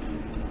screen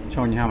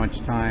showing you how much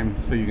time,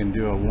 so you can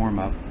do a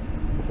warm-up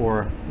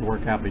before the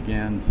workout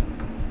begins.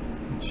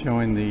 It's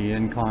showing the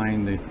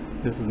incline.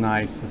 This is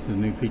nice. This is a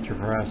new feature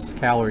for us.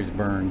 Calories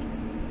burned,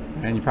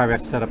 and you probably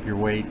have to set up your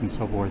weight and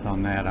so forth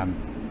on that. I'm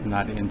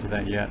not into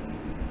that yet.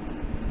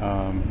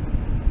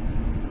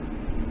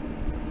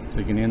 So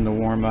you can end the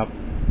warm-up.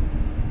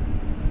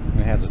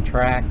 It has a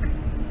track.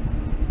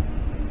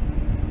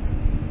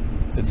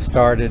 It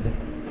started.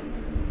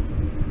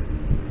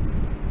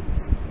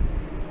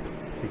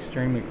 It's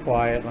extremely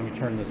quiet. Let me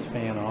turn this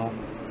fan off.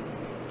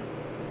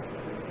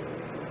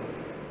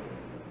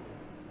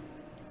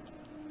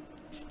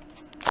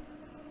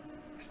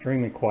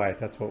 Extremely quiet.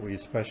 That's what we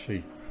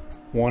especially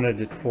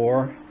wanted it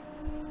for.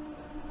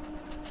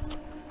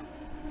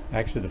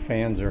 Actually, the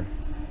fans are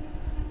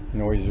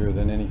noisier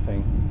than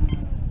anything.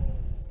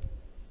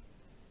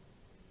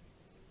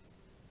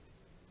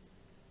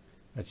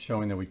 That's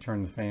showing that we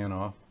turned the fan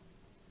off.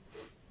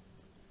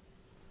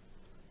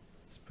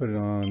 Let's put it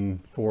on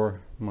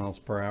 4 miles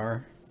per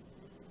hour.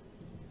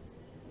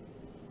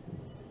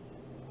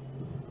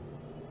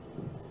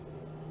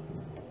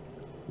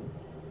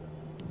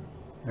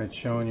 And it's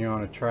showing you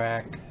on a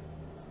track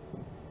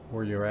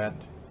where you're at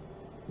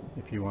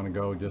if you want to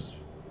go just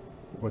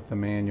with the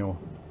manual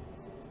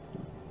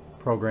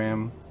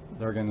program.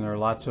 There are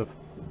lots of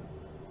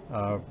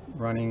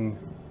running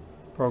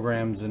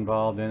programs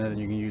involved in it.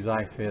 You can use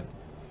iFit,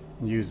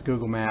 use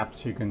Google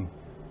Maps. You can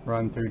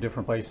run through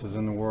different places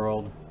in the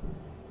world.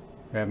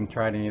 We haven't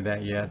tried any of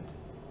that yet.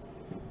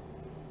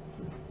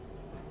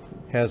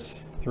 It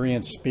has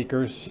 3-inch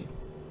speakers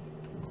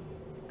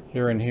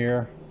here and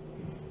here,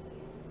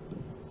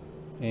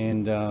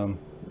 and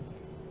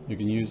you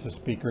can use the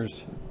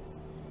speakers.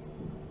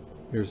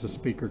 Here's the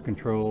speaker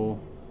control.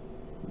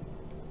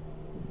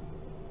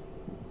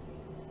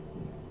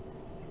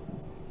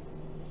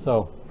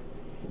 So,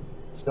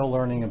 still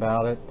learning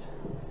about it.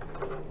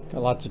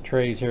 Got lots of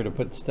trays here to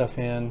put stuff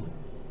in.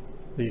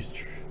 These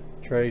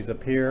trays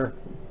up here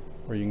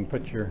where you can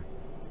put your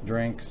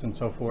drinks and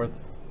so forth.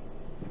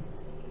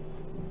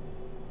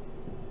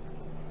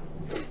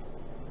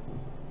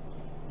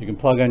 You can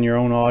plug in your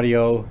own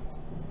audio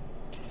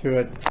to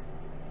it.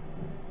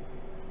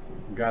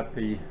 Got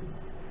the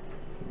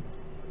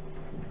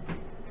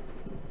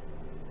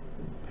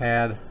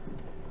iPad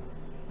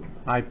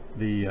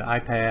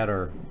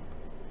or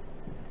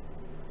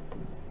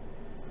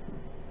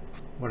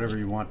whatever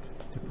you want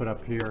to put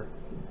up here.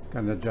 It's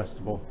kind of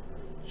adjustable.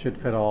 Should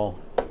fit all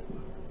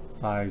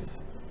size.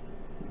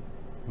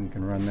 You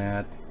can run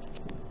that.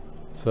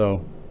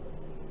 So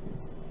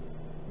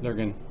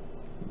they're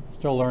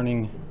still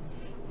learning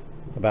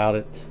about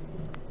it,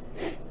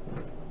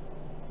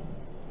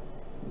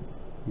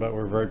 but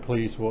we're very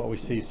pleased with what we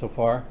see so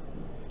far.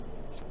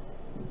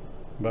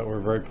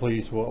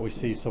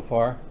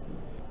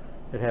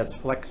 It has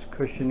flex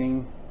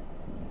cushioning.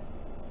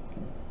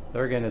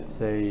 There again, it's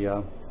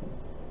a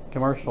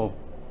Commercial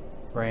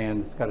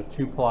brand. It's got a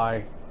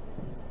 2-ply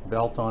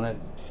belt on it.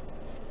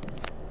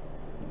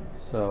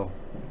 So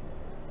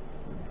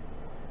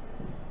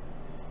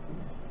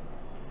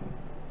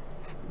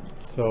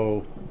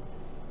I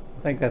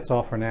think that's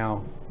all for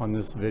now on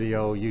this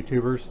video,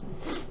 YouTubers.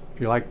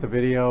 If you like the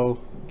video,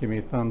 give me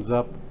a thumbs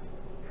up.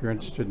 If you're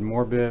interested in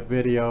more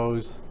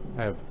videos,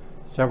 I have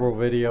several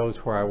videos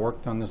where I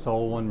worked on this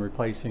old one,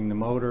 replacing the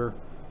motor,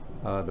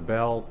 the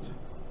belt,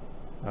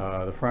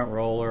 the front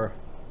roller.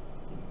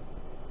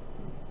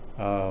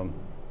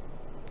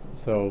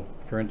 So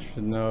if you're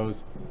interested in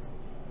those,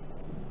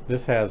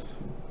 this has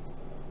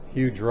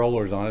huge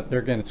rollers on it. There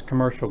again, it's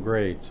commercial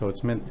grade, so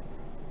it's meant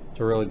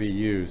to really be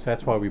used.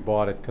 That's why we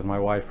bought it, because my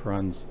wife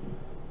runs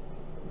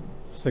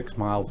 6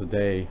 miles a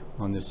day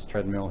on this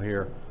treadmill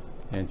here,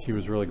 and she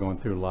was really going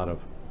through a lot of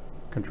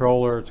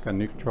controller. It's got a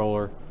new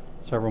controller,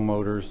 several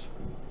motors,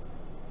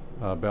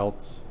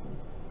 belts,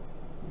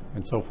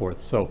 and so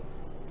forth. So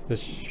this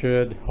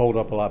should hold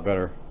up a lot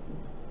better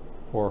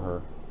for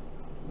her.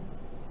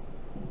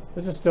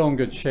 This is still in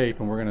good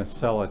shape, and we're going to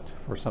sell it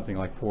for something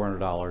like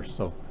 $400.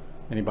 So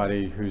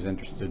anybody who's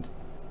interested,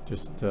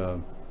 just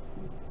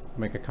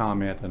make a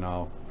comment and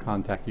I'll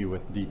contact you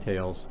with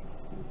details.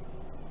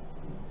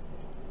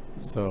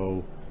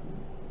 So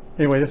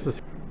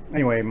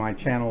anyway, my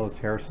channel is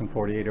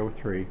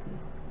Harrison4803.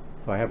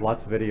 So I have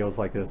lots of videos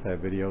like this. I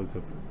have videos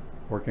of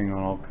working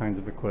on all kinds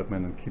of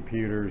equipment and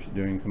computers,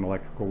 doing some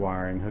electrical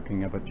wiring,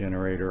 hooking up a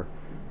generator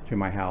to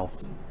my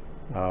house,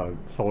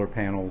 solar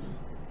panels,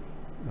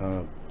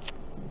 a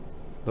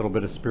little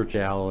bit of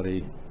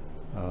spirituality.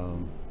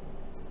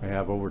 I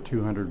have over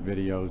 200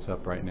 videos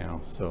up right now,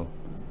 so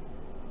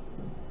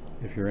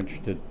if you're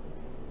interested,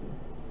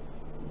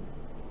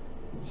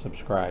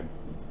 subscribe.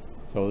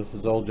 So this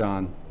is Old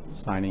John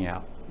signing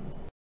out.